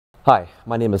Hi,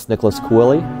 my name is Nicholas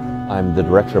Cooley. I'm the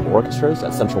Director of Orchestras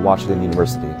at Central Washington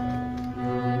University.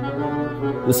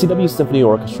 The CW Symphony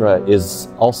Orchestra is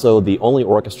also the only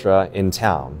orchestra in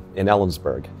town, in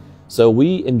Ellensburg. So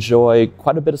we enjoy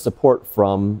quite a bit of support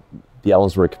from the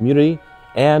Ellensburg community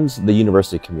and the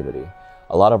university community.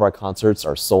 A lot of our concerts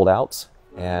are sold out,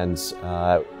 and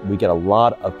we get a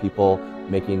lot of people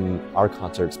making our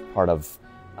concerts part of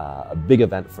a big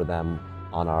event for them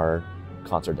on our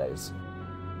concert days.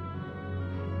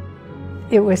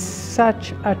 It was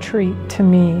such a treat to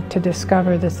me to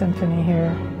discover the symphony here.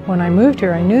 When I moved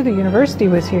here, I knew the university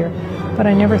was here, but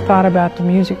I never thought about the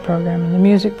music program, and the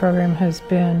music program has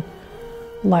been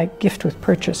like gift with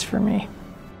purchase for me.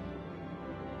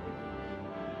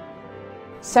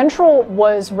 Central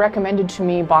was recommended to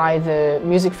me by the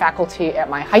music faculty at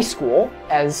my high school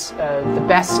as the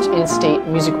best in-state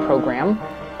music program,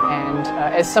 and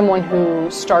as someone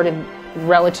who started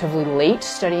relatively late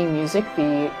studying music,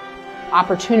 the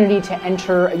opportunity to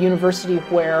enter a university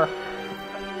where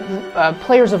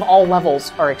players of all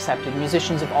levels are accepted,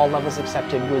 musicians of all levels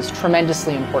accepted, was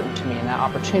tremendously important to me, and that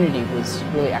opportunity was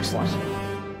really excellent.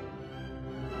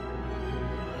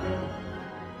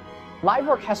 Live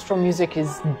orchestral music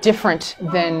is different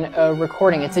than a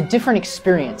recording. It's a different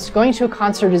experience. Going to a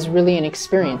concert is really an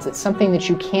experience. It's something that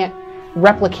you can't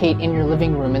replicate in your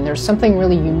living room, and there's something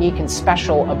really unique and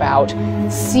special about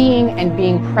seeing and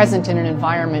being present in an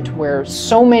environment where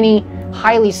so many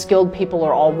highly skilled people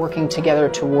are all working together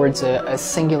towards a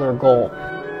singular goal.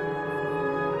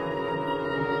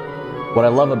 What I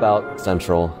love about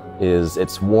Central is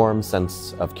its warm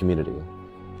sense of community.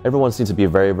 Everyone seems to be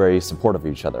very, very supportive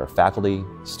of each other, faculty,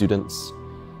 students.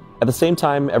 At the same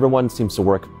time, everyone seems to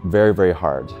work very, very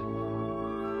hard.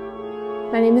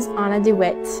 My name is Anna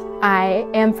DeWitt. I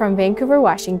am from Vancouver,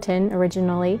 Washington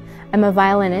originally. I'm a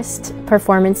violinist,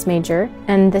 performance major,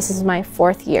 and this is my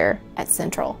 4th year at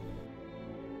Central.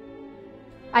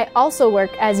 I also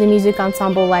work as a music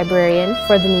ensemble librarian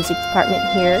for the music department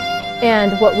here,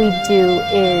 and what we do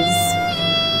is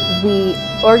we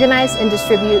organize and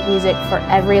distribute music for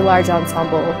every large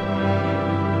ensemble.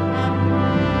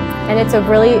 And it's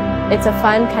a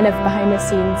fun kind of behind the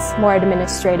scenes, more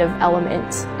administrative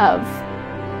element of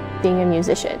being a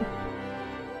musician.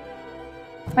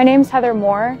 My name's Heather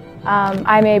Moore.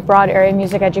 I'm a broad area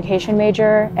music education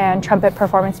major and trumpet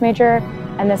performance major,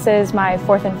 and this is my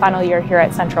 4th and final year here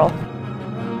at Central.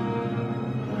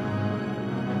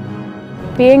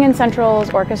 Being in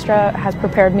Central's orchestra has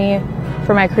prepared me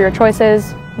for my career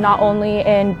choices, not only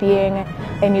in being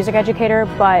a music educator,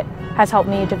 but has helped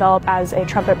me develop as a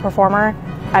trumpet performer.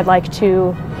 I'd like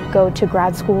to go to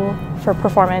grad school for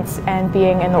performance, and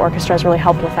being in the orchestra has really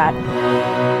helped with that.